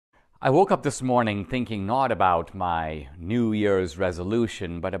I woke up this morning thinking not about my New Year's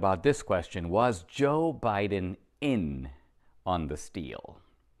resolution, but about this question: was Joe Biden in on the steal?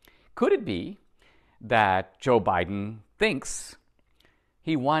 Could it be that Joe Biden thinks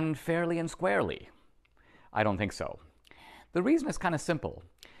he won fairly and squarely? I don't think so. The reason is kind of simple.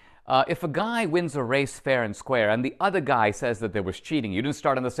 If a guy wins a race fair and square and the other guy says that there was cheating, you didn't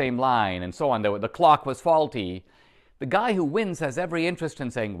start on the same line and so on, the clock was faulty, the guy who wins has every interest in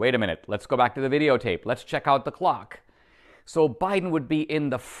saying, wait a minute, let's go back to the videotape, let's check out the clock. So Biden would be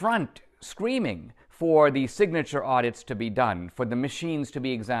in the front screaming for the signature audits to be done, for the machines to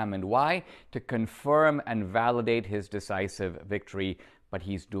be examined. Why? To confirm and validate his decisive victory, but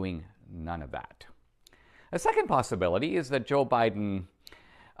he's doing none of that. A second possibility is that Joe Biden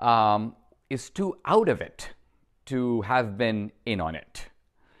is too out of it to have been in on it.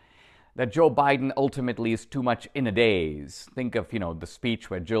 That Joe Biden ultimately is too much in a daze. Think of, the speech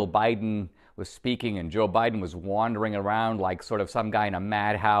where Jill Biden was speaking and Joe Biden was wandering around like sort of some guy in a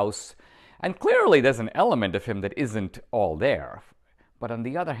madhouse. And clearly there's an element of him that isn't all there. But on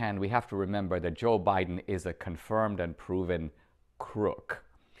the other hand, we have to remember that Joe Biden is a confirmed and proven crook.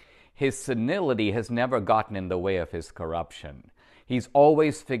 His senility has never gotten in the way of his corruption. He's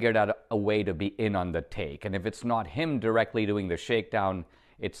always figured out a way to be in on the take. And if it's not him directly doing the shakedown,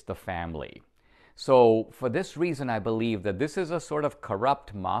 it's the family. So for this reason, I believe that this is a sort of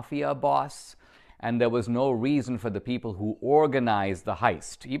corrupt mafia boss, and there was no reason for the people who organized the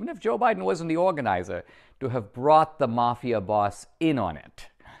heist, even if Joe Biden wasn't the organizer, to have brought the mafia boss in on it,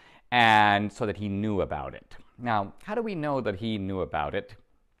 and so that he knew about it. Now, how do we know that he knew about it?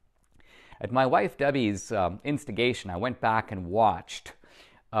 At my wife Debbie's instigation, I went back and watched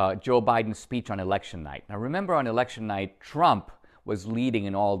Joe Biden's speech on election night. Now remember, on election night, Trump was leading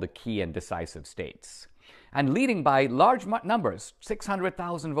in all the key and decisive states, and leading by large numbers,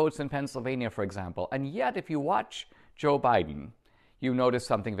 600,000 votes in Pennsylvania, for example. And yet, if you watch Joe Biden, you notice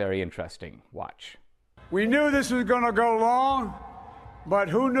something very interesting. Watch. We knew this was going to go long, but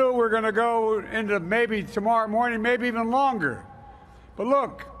who knew we're going to go into maybe tomorrow morning, maybe even longer. But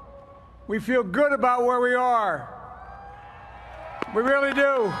look, we feel good about where we are. We really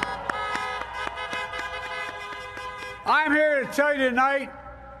do. I'm here to tell you tonight,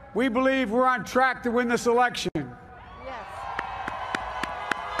 we believe we're on track to win this election. Yes.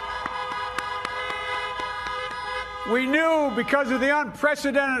 We knew because of the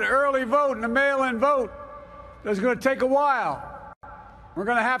unprecedented early vote and the mail-in vote that it was going to take a while. We're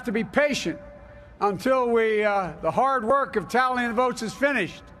going to have to be patient until the hard work of tallying the votes is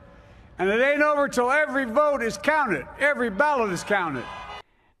finished. And it ain't over till every vote is counted, every ballot is counted.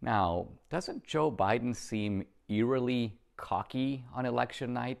 Now, doesn't Joe Biden seem eerily cocky on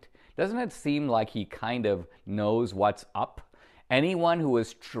election night? Doesn't it seem like he kind of knows what's up? Anyone who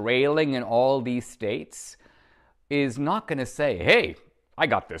is trailing in all these states is not going to say, hey, I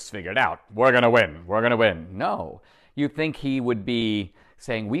got this figured out. We're going to win. We're going to win. No. You think he would be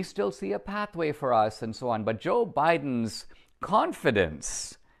saying, we still see a pathway for us and so on. But Joe Biden's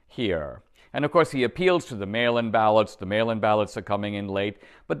confidence here, and of course, he appeals to the mail-in ballots. The mail-in ballots are coming in late.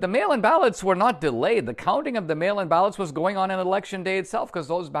 But the mail-in ballots were not delayed. The counting of the mail-in ballots was going on election day itself, because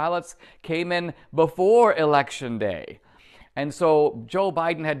those ballots came in before election day. And so Joe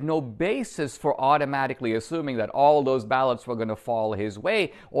Biden had no basis for automatically assuming that all those ballots were going to fall his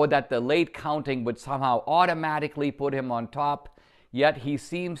way, or that the late counting would somehow automatically put him on top. Yet he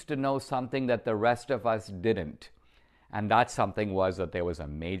seems to know something that the rest of us didn't. And that something was that there was a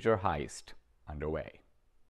major heist underway.